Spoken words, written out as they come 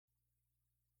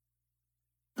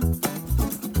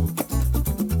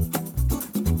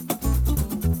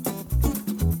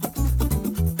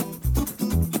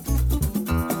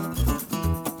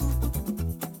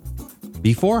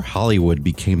Before Hollywood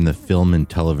became the film and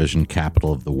television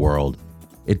capital of the world,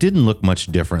 it didn't look much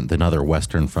different than other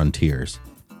Western frontiers.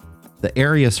 The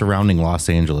area surrounding Los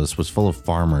Angeles was full of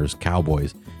farmers,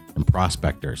 cowboys, and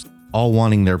prospectors, all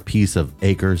wanting their piece of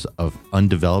acres of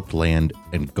undeveloped land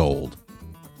and gold.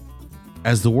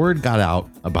 As the word got out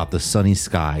about the sunny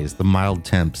skies, the mild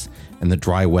temps, and the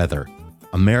dry weather,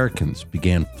 Americans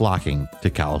began flocking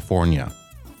to California.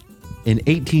 In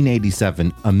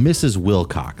 1887, a Mrs.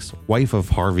 Wilcox, wife of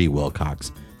Harvey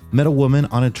Wilcox, met a woman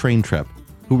on a train trip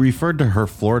who referred to her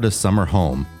Florida summer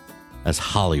home as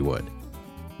Hollywood.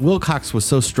 Wilcox was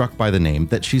so struck by the name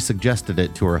that she suggested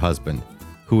it to her husband,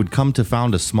 who would come to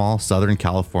found a small Southern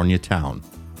California town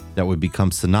that would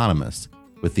become synonymous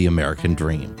with the American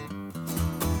dream.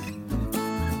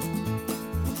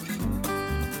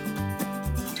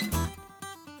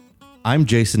 I'm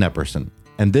Jason Epperson,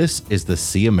 and this is the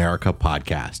See America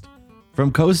podcast.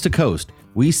 From coast to coast,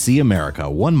 we see America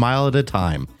 1 mile at a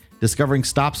time, discovering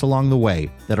stops along the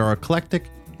way that are eclectic,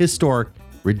 historic,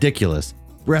 ridiculous,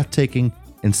 breathtaking,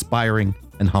 inspiring,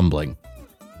 and humbling.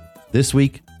 This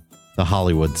week, the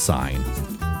Hollywood sign.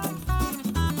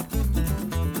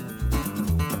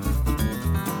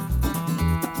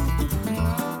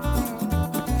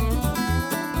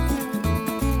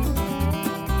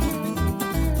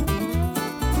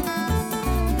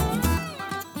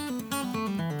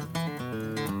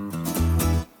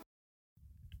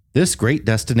 This great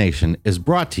destination is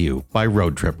brought to you by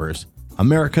Road Trippers,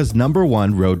 America's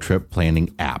 #1 road trip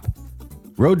planning app.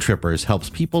 Road Trippers helps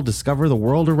people discover the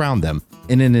world around them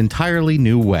in an entirely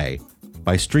new way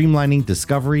by streamlining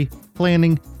discovery,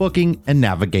 planning, booking, and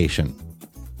navigation.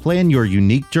 Plan your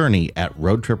unique journey at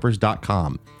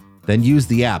roadtrippers.com, then use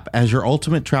the app as your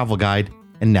ultimate travel guide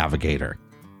and navigator.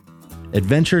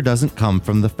 Adventure doesn't come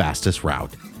from the fastest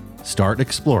route. Start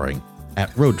exploring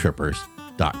at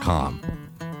roadtrippers.com.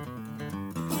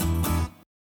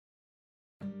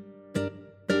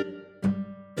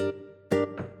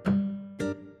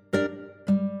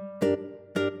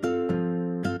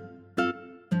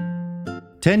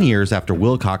 Ten years after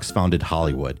Wilcox founded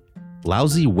Hollywood,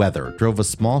 lousy weather drove a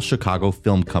small Chicago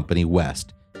film company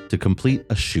west to complete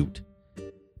a shoot.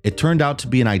 It turned out to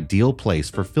be an ideal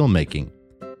place for filmmaking.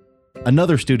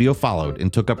 Another studio followed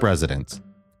and took up residence.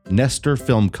 Nestor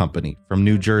Film Company from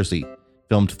New Jersey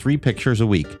filmed 3 pictures a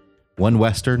week, 1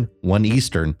 Western, 1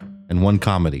 Eastern, and 1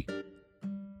 comedy.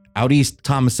 Out east,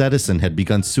 Thomas Edison had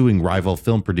begun suing rival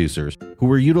film producers who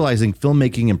were utilizing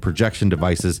filmmaking and projection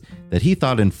devices that he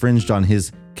thought infringed on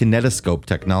his kinetoscope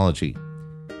technology.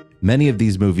 Many of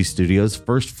these movie studios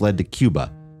first fled to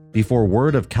Cuba before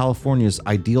word of California's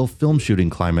ideal film shooting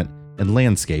climate and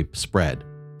landscape spread.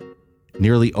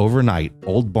 Nearly overnight,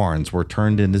 old barns were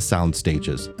turned into sound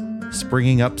stages,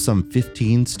 springing up some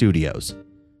 15 studios.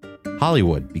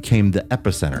 Hollywood became the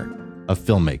epicenter of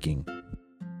filmmaking.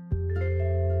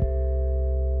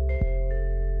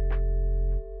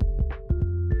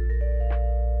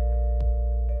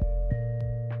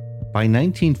 By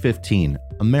 1915,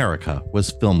 America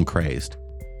was film crazed.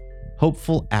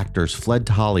 Hopeful actors fled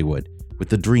to Hollywood with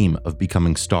the dream of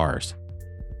becoming stars.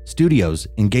 Studios,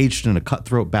 engaged in a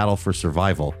cutthroat battle for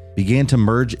survival, began to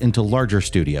merge into larger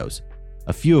studios,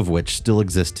 a few of which still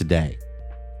exist today.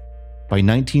 By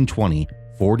 1920,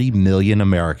 40 million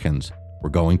Americans were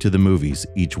going to the movies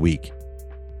each week.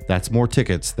 That's more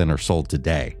tickets than are sold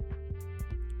today.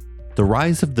 The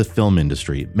rise of the film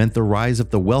industry meant the rise of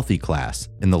the wealthy class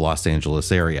in the Los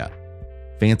Angeles area.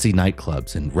 Fancy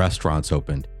nightclubs and restaurants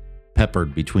opened,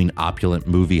 peppered between opulent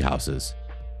movie houses.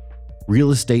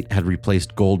 Real estate had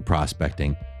replaced gold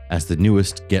prospecting as the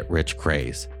newest get-rich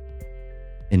craze.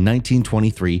 In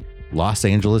 1923, Los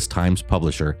Angeles Times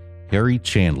publisher Harry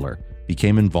Chandler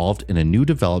became involved in a new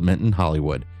development in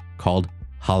Hollywood called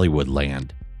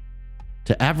Hollywoodland.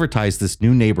 To advertise this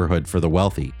new neighborhood for the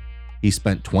wealthy, he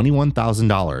spent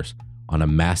 $21,000 on a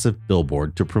massive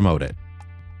billboard to promote it.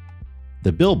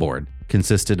 The billboard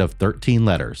consisted of 13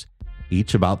 letters,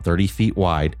 each about 30 feet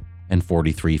wide and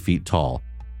 43 feet tall,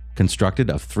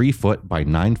 constructed of 3-foot by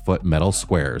 9-foot metal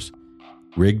squares,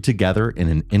 rigged together in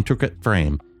an intricate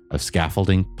frame of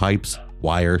scaffolding, pipes,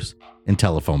 wires, and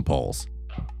telephone poles.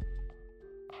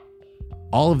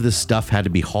 All of this stuff had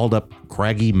to be hauled up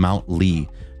craggy Mount Lee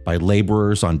by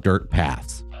laborers on dirt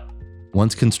paths.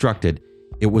 Once constructed,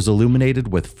 it was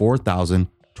illuminated with 4,000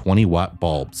 20-watt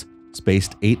bulbs,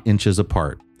 spaced 8 inches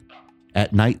apart.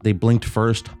 At night, they blinked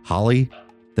first holly,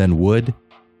 then wood,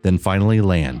 then finally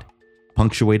land,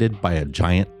 punctuated by a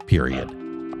giant period.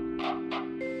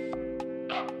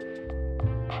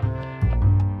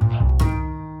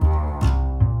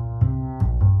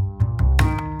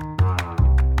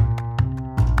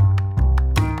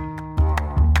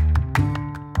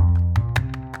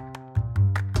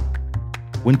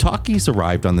 When talkies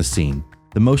arrived on the scene,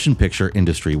 the motion picture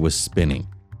industry was spinning.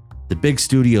 The big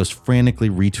studios frantically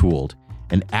retooled,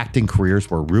 and acting careers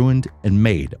were ruined and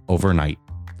made overnight.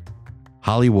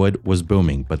 Hollywood was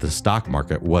booming, but the stock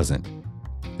market wasn't.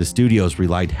 The studios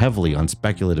relied heavily on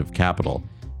speculative capital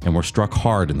and were struck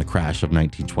hard in the crash of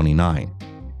 1929.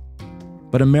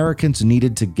 But Americans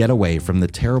needed to get away from the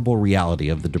terrible reality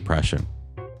of the Depression,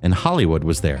 and Hollywood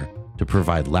was there to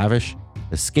provide lavish,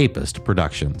 escapist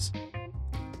productions.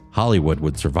 Hollywood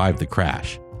would survive the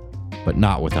crash, but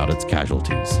not without its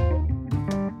casualties.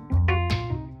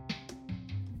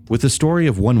 With the story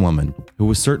of one woman who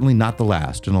was certainly not the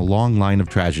last in a long line of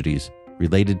tragedies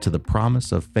related to the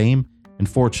promise of fame and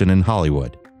fortune in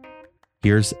Hollywood,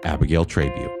 here's Abigail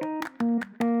Trabue.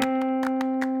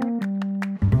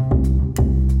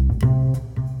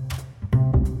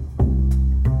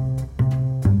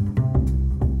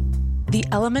 The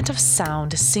element of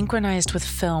sound synchronized with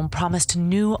film promised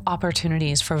new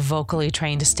opportunities for vocally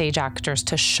trained stage actors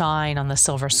to shine on the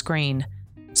silver screen,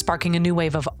 sparking a new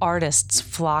wave of artists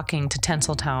flocking to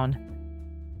Tinseltown.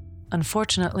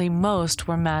 Unfortunately, most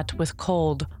were met with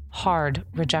cold, hard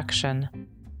rejection.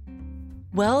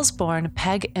 Wells-born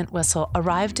Peg Entwistle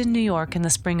arrived in New York in the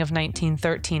spring of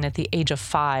 1913 at the age of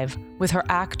 5 with her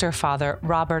actor father,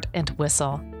 Robert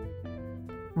Entwistle.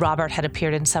 Robert had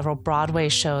appeared in several Broadway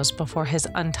shows before his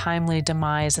untimely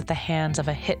demise at the hands of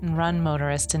a hit-and-run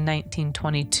motorist in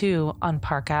 1922 on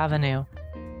Park Avenue.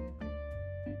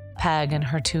 Peg and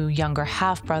her 2 younger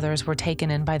half-brothers were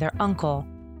taken in by their uncle,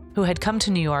 who had come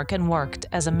to New York and worked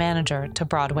as a manager to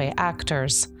Broadway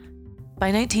actors. By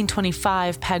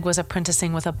 1925, Peg was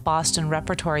apprenticing with a Boston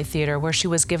repertory theater where she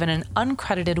was given an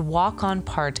uncredited walk-on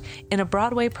part in a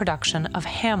Broadway production of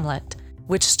Hamlet,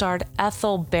 which starred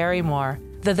Ethel Barrymore,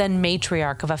 the then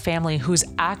matriarch of a family whose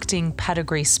acting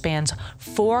pedigree spans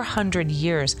 400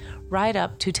 years, right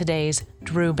up to today's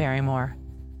Drew Barrymore.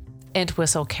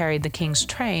 Entwistle carried the King's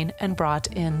train and brought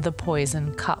in the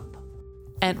poison cup.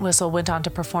 Entwistle went on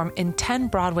to perform in 10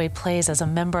 Broadway plays as a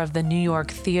member of the New York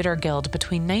Theater Guild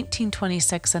between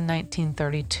 1926 and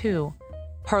 1932.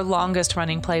 Her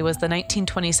longest-running play was the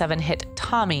 1927 hit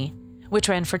Tommy, which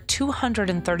ran for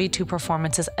 232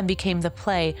 performances and became the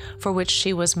play for which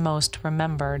she was most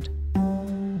remembered.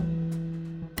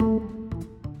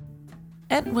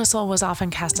 Entwistle was often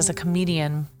cast as a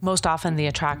comedian, most often the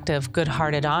attractive,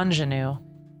 good-hearted ingenue.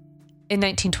 In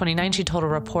 1929, she told a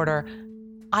reporter,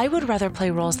 "I would rather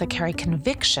play roles that carry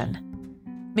conviction.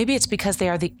 Maybe it's because they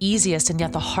are the easiest and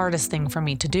yet the hardest thing for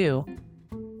me to do.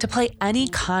 To play any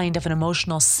kind of an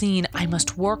emotional scene, I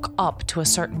must work up to a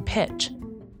certain pitch.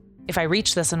 If I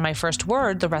reach this in my first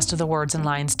word, the rest of the words and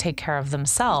lines take care of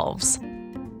themselves.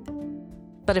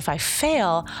 But if I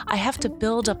fail, I have to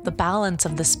build up the balance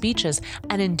of the speeches,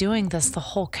 and in doing this, the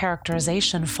whole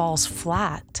characterization falls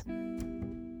flat.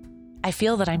 I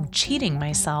feel that I'm cheating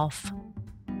myself."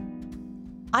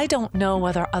 I don't know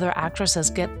whether other actresses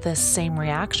get this same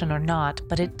reaction or not,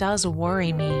 but it does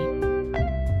worry me.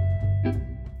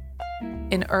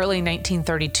 In early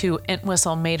 1932,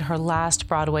 Entwistle made her last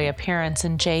Broadway appearance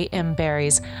in J.M.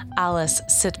 Barrie's Alice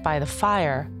Sit by the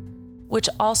Fire, which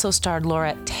also starred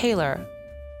Laurette Taylor,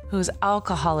 whose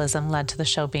alcoholism led to the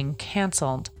show being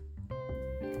canceled.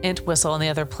 Entwistle and the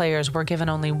other players were given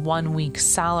only 1 week's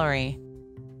salary.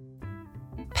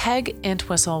 Peg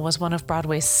Entwistle was one of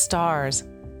Broadway's stars,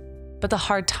 but the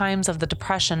hard times of the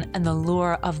Depression and the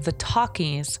lure of the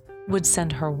talkies would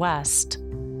send her west.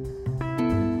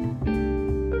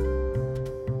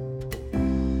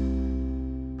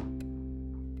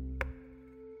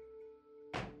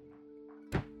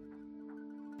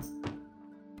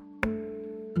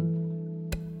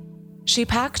 She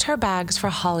packed her bags for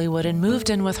Hollywood and moved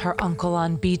in with her uncle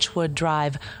on Beechwood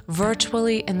Drive,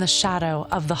 virtually in the shadow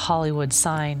of the Hollywood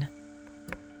sign.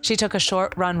 She took a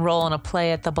short-run role in a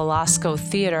play at the Belasco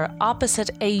Theater opposite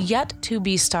a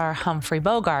yet-to-be star Humphrey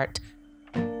Bogart,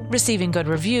 receiving good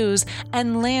reviews,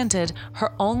 and landed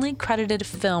her only credited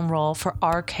film role for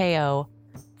RKO,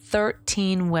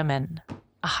 13 Women,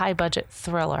 a high-budget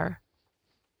thriller.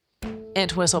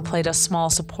 Entwistle played a small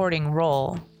supporting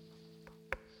role.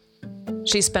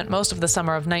 She spent most of the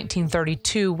summer of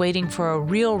 1932 waiting for a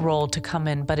real role to come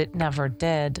in, but it never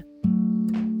did.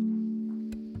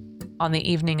 On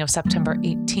the evening of September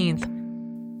 18th,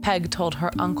 Peg told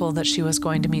her uncle that she was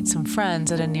going to meet some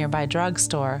friends at a nearby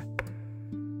drugstore.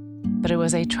 But it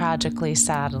was a tragically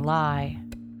sad lie.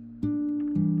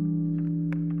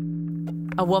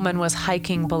 A woman was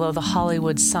hiking below the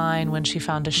Hollywood sign when she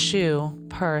found a shoe,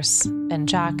 purse, and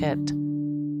jacket.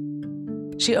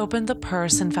 She opened the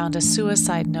purse and found a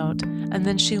suicide note, and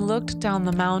then she looked down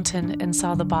the mountain and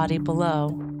saw the body below.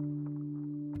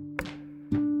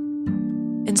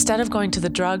 Instead of going to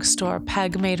the drugstore,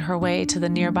 Peg made her way to the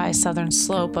nearby southern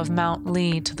slope of Mount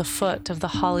Lee to the foot of the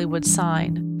Hollywood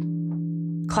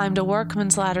sign, climbed a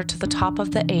workman's ladder to the top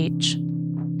of the H,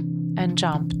 and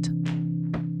jumped.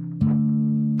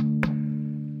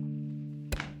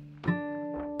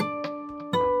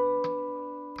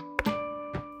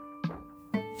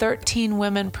 "13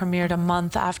 women premiered a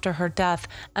month after her death,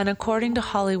 and according to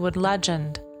Hollywood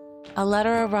legend, a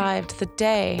letter arrived the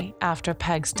day after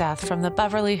Peg's death from the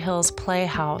Beverly Hills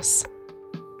Playhouse.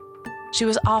 She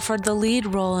was offered the lead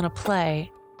role in a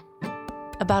play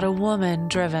about a woman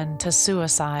driven to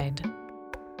suicide.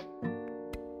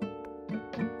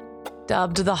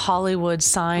 Dubbed the Hollywood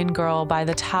sign girl by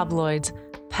the tabloids,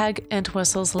 Peg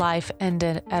Entwistle's life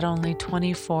ended at only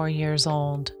 24 years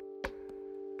old.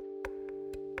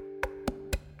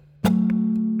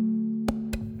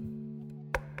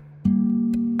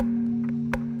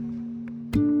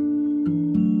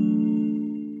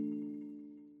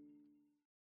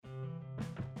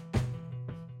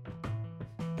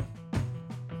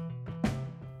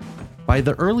 By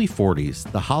the early 40s,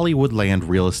 the Hollywoodland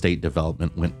real estate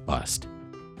development went bust,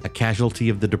 a casualty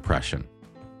of the Depression.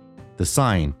 The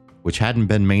sign, which hadn't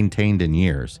been maintained in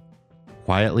years,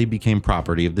 quietly became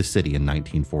property of the city in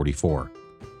 1944.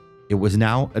 It was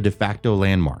now a de facto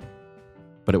landmark,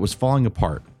 but it was falling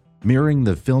apart, mirroring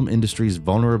the film industry's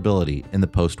vulnerability in the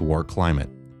post-war climate.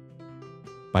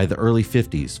 By the early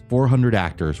 50s, 400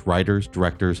 actors, writers,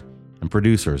 directors, and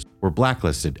producers were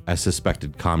blacklisted as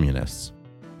suspected communists.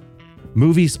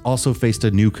 Movies also faced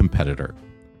a new competitor.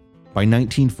 By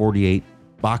 1948,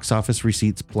 box office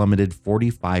receipts plummeted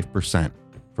 45%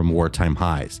 from wartime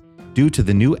highs due to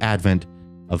the new advent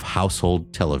of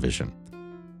household television.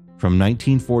 From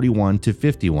 1941 to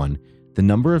 51, the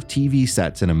number of TV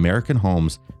sets in American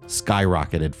homes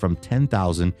skyrocketed from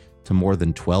 10,000 to more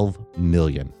than 12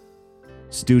 million.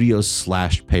 Studios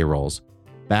slashed payrolls,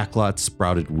 backlots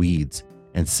sprouted weeds,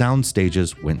 and sound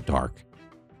stages went dark.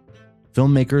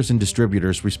 Filmmakers and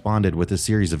distributors responded with a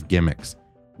series of gimmicks: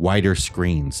 wider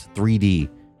screens, 3D,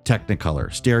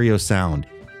 Technicolor, stereo sound,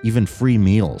 even free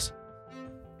meals.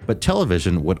 But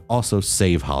television would also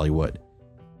save Hollywood.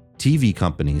 TV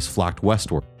companies flocked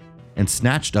westward and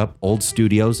snatched up old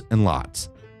studios and lots,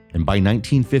 and by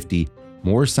 1950,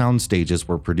 more sound stages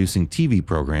were producing TV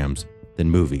programs than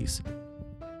movies.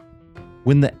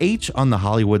 When the H on the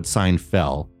Hollywood sign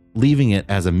fell, leaving it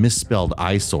as a misspelled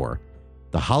eyesore,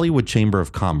 the Hollywood Chamber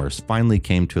of Commerce finally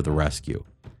came to the rescue.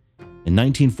 In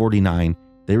 1949,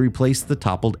 they replaced the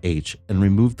toppled H and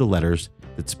removed the letters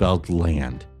that spelled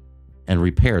land, and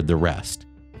repaired the rest.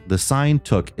 The sign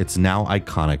took its now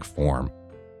iconic form.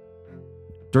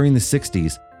 During the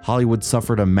 60s, Hollywood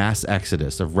suffered a mass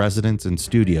exodus of residents and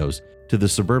studios to the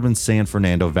suburban San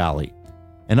Fernando Valley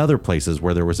and other places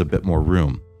where there was a bit more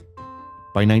room.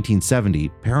 By 1970,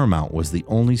 Paramount was the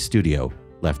only studio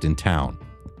left in town.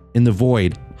 In the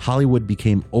void, Hollywood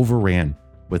became overran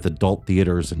with adult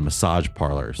theaters and massage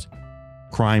parlors.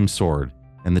 Crime soared,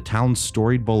 and the town's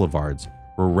storied boulevards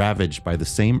were ravaged by the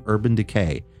same urban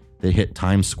decay that hit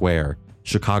Times Square,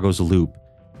 Chicago's Loop,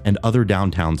 and other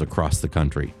downtowns across the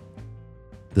country.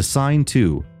 The sign,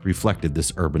 too, reflected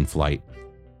this urban flight.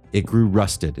 It grew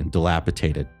rusted and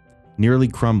dilapidated, nearly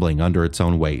crumbling under its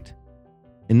own weight.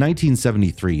 In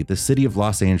 1973, the city of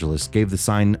Los Angeles gave the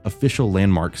sign official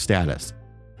landmark status,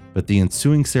 but the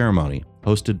ensuing ceremony,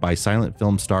 hosted by silent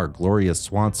film star Gloria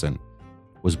Swanson,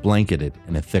 was blanketed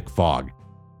in a thick fog,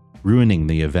 ruining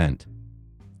the event.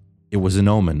 It was an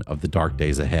omen of the dark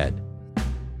days ahead.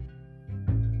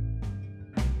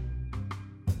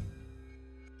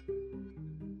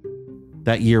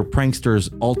 That year, pranksters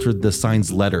altered the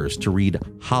sign's letters to read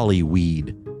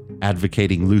Hollyweed,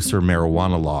 advocating looser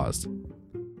marijuana laws.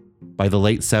 By the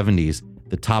late 70s,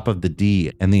 the top of the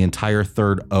D and the entire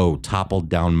third O toppled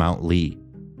down Mount Lee,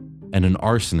 and an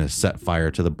arsonist set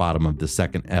fire to the bottom of the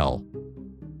second L.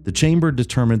 The chamber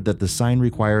determined that the sign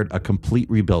required a complete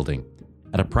rebuilding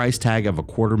at a price tag of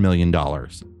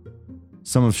 $250,000.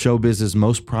 Some of showbiz's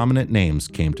most prominent names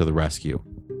came to the rescue.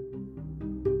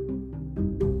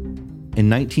 In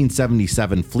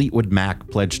 1977, Fleetwood Mac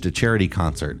pledged a charity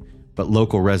concert, but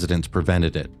local residents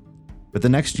prevented it. But the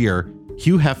next year,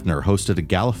 Hugh Hefner hosted a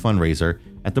gala fundraiser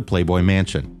at the Playboy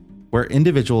Mansion, where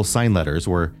individual sign letters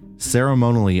were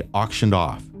ceremonially auctioned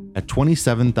off at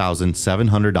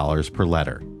 $27,700 per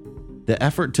letter. The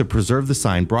effort to preserve the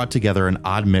sign brought together an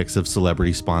odd mix of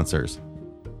celebrity sponsors.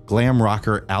 Glam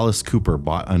rocker Alice Cooper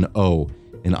bought an O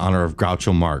in honor of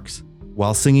Groucho Marx,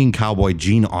 while singing cowboy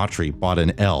Gene Autry bought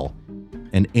an L,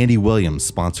 and Andy Williams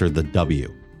sponsored the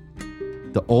W.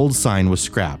 The old sign was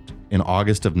scrapped in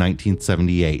August of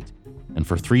 1978, and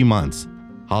for 3 months,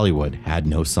 Hollywood had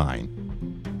no sign.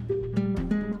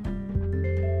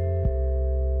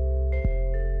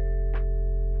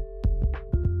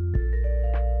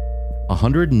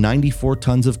 "194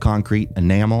 tons of concrete,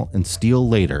 enamel, and steel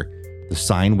later, the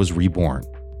sign was reborn,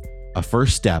 a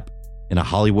first step in a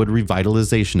Hollywood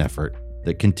revitalization effort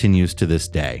that continues to this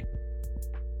day.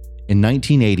 In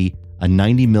 1980, a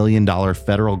 $90 million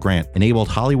federal grant enabled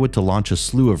Hollywood to launch a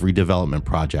slew of redevelopment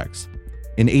projects.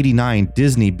 In '89,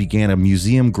 Disney began a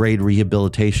museum-grade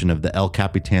rehabilitation of the El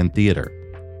Capitan Theater.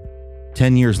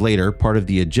 10 years later, part of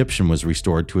the Egyptian was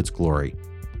restored to its glory.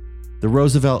 The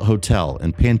Roosevelt Hotel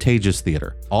and Pantages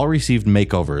Theater all received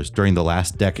makeovers during the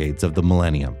last decades of the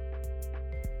millennium.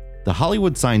 The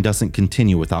Hollywood sign doesn't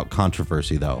continue without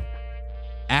controversy, though.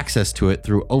 Access to it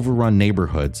through overrun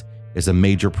neighborhoods is a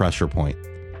major pressure point,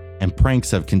 and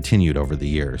pranks have continued over the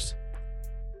years.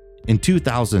 In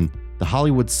 2000, the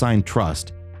Hollywood Sign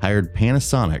Trust hired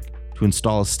Panasonic to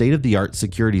install a state-of-the-art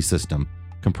security system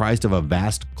comprised of a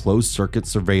vast closed-circuit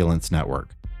surveillance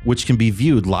network, which can be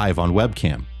viewed live on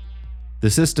webcam. The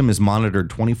system is monitored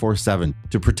 24/7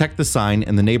 to protect the sign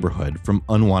and the neighborhood from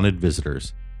unwanted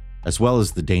visitors, as well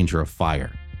as the danger of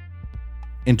fire.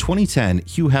 In 2010,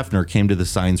 Hugh Hefner came to the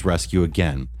sign's rescue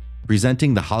again,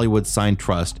 presenting the Hollywood Sign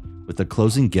Trust with a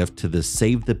closing gift to the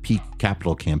Save the Peak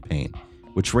Capital campaign,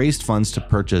 which raised funds to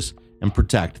purchase and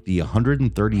protect the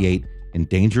 138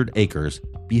 endangered acres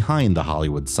behind the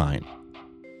Hollywood sign.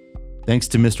 Thanks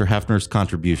to Mr. Hefner's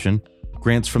contribution,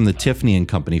 grants from the Tiffany &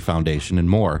 Company Foundation, and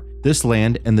more, this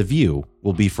land and the view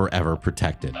will be forever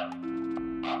protected.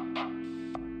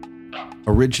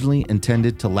 Originally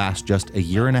intended to last just a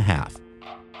year and a half,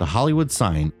 the Hollywood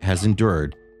sign has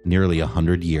endured nearly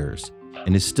 100 years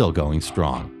and is still going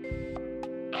strong.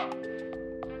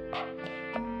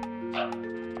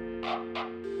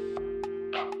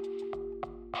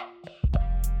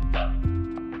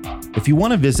 If you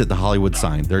want to visit the Hollywood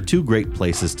sign, there are two great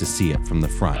places to see it from the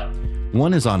front.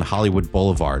 One is on Hollywood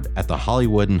Boulevard at the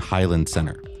Hollywood and Highland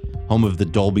Center, home of the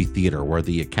Dolby Theater where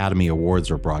the Academy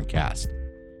Awards are broadcast.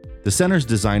 The center's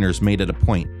designers made it a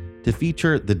point to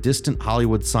feature the distant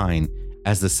Hollywood sign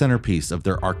as the centerpiece of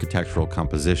their architectural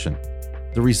composition.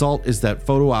 The result is that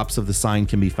photo ops of the sign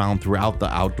can be found throughout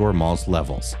the outdoor mall's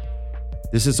levels.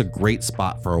 This is a great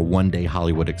spot for a one-day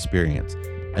Hollywood experience,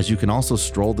 as you can also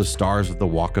stroll the stars of the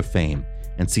Walk of Fame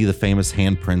and see the famous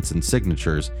handprints and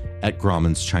signatures at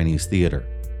Grauman's Chinese Theater.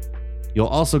 You'll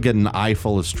also get an eye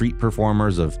full of street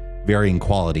performers of varying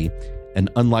quality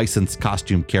and unlicensed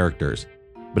costume characters,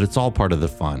 but it's all part of the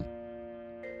fun.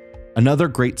 Another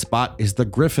great spot is the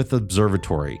Griffith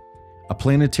Observatory, a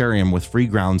planetarium with free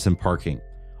grounds and parking,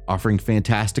 offering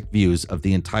fantastic views of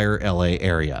the entire LA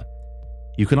area.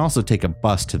 You can also take a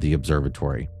bus to the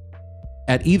observatory.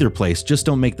 At either place, just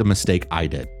don't make the mistake I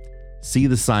did. See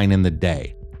the sign in the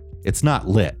day. It's not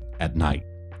lit at night.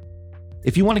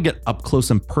 If you want to get up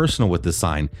close and personal with the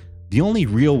sign, the only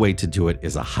real way to do it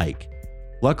is a hike.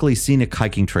 Luckily, scenic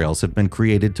hiking trails have been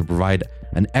created to provide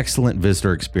an excellent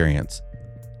visitor experience.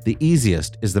 The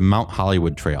easiest is the Mount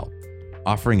Hollywood Trail,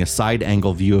 offering a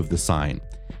side-angle view of the sign.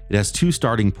 It has two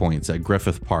starting points at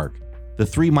Griffith Park. The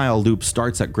 3-mile loop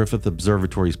starts at Griffith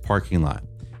Observatory's parking lot.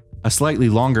 A slightly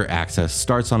longer access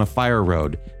starts on a fire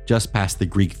road just past the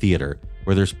Greek Theater,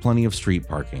 where there's plenty of street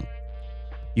parking.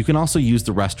 You can also use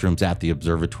the restrooms at the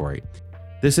observatory.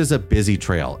 This is a busy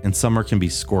trail and summer can be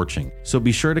scorching, so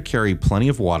be sure to carry plenty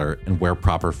of water and wear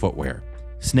proper footwear.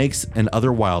 Snakes and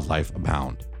other wildlife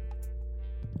abound.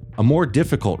 A more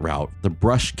difficult route, the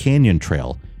Brush Canyon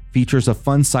Trail, features a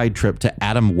fun side trip to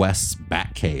Adam West's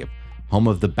Bat Cave, home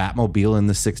of the Batmobile in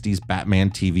the 60s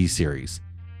Batman TV series.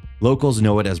 Locals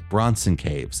know it as Bronson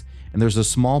Caves, and there's a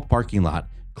small parking lot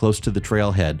close to the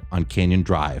trailhead on Canyon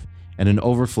Drive and an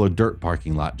overflow dirt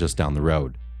parking lot just down the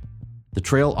road. The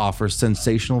trail offers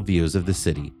sensational views of the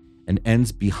city and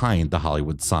ends behind the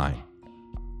Hollywood sign.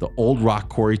 The Old Rock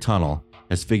Quarry Tunnel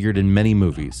has figured in many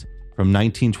movies, from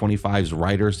 1925's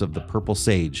Riders of the Purple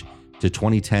Sage to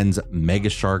 2010's Mega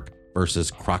Shark vs.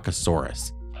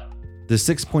 Crocosaurus. The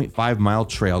 6.5-mile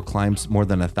trail climbs more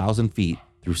than 1,000 feet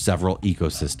through several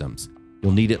ecosystems.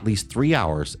 You'll need at least 3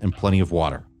 hours and plenty of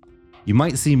water. You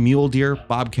might see mule deer,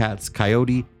 bobcats,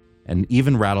 coyote, and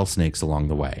even rattlesnakes along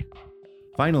the way.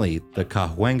 Finally, the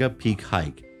Cahuenga Peak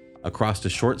Hike, across a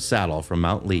short saddle from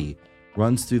Mount Lee,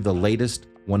 runs through the latest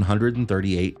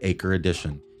 138-acre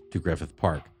addition to Griffith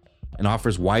Park and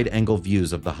offers wide-angle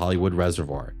views of the Hollywood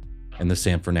Reservoir and the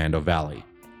San Fernando Valley.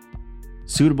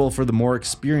 Suitable for the more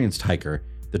experienced hiker,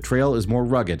 the trail is more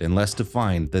rugged and less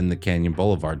defined than the Canyon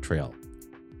Boulevard Trail.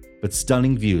 But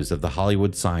stunning views of the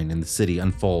Hollywood sign in the city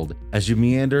unfold as you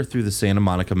meander through the Santa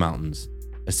Monica Mountains,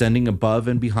 ascending above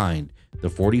and behind the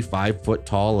 45-foot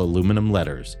tall aluminum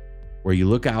letters, where you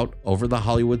look out over the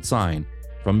Hollywood sign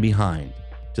from behind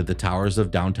to the towers of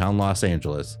downtown Los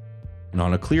Angeles, and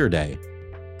on a clear day,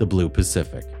 the blue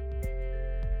Pacific.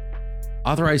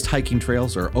 Authorized hiking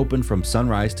trails are open from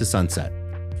sunrise to sunset,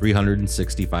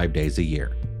 365 days a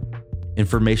year.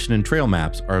 Information and trail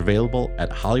maps are available at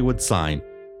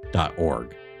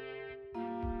hollywoodsign.org.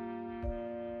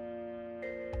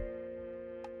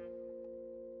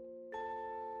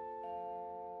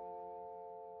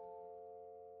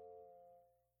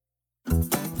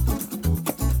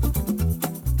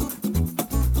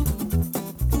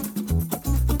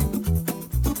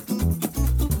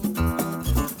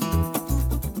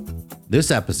 This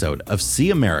episode of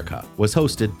See America was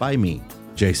hosted by me,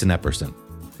 Jason Epperson,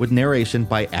 with narration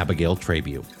by Abigail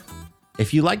Trabue.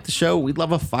 If you like the show, we'd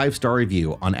love a 5-star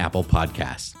review on Apple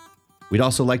Podcasts. We'd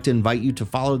also like to invite you to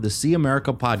follow the See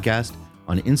America podcast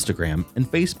on Instagram and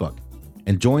Facebook,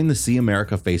 and join the See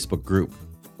America Facebook group,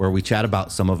 where we chat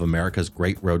about some of America's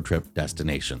great road trip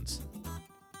destinations.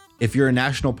 If you're a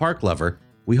national park lover,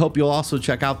 we hope you'll also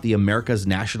check out the America's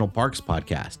National Parks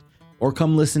podcast, or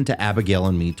come listen to Abigail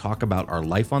and me talk about our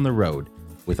life on the road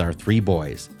with our 3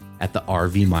 boys at the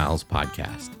RV Miles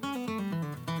podcast.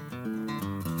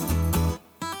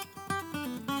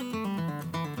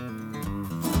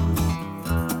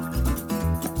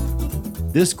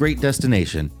 This great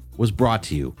destination was brought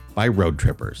to you by Road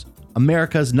Trippers,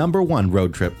 America's #1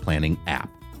 road trip planning app.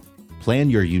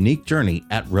 Plan your unique journey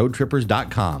at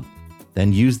roadtrippers.com,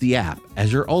 then use the app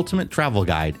as your ultimate travel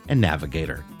guide and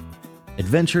navigator.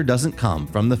 Adventure doesn't come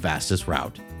from the fastest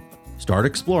route. Start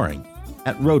exploring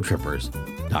at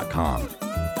roadtrippers.com.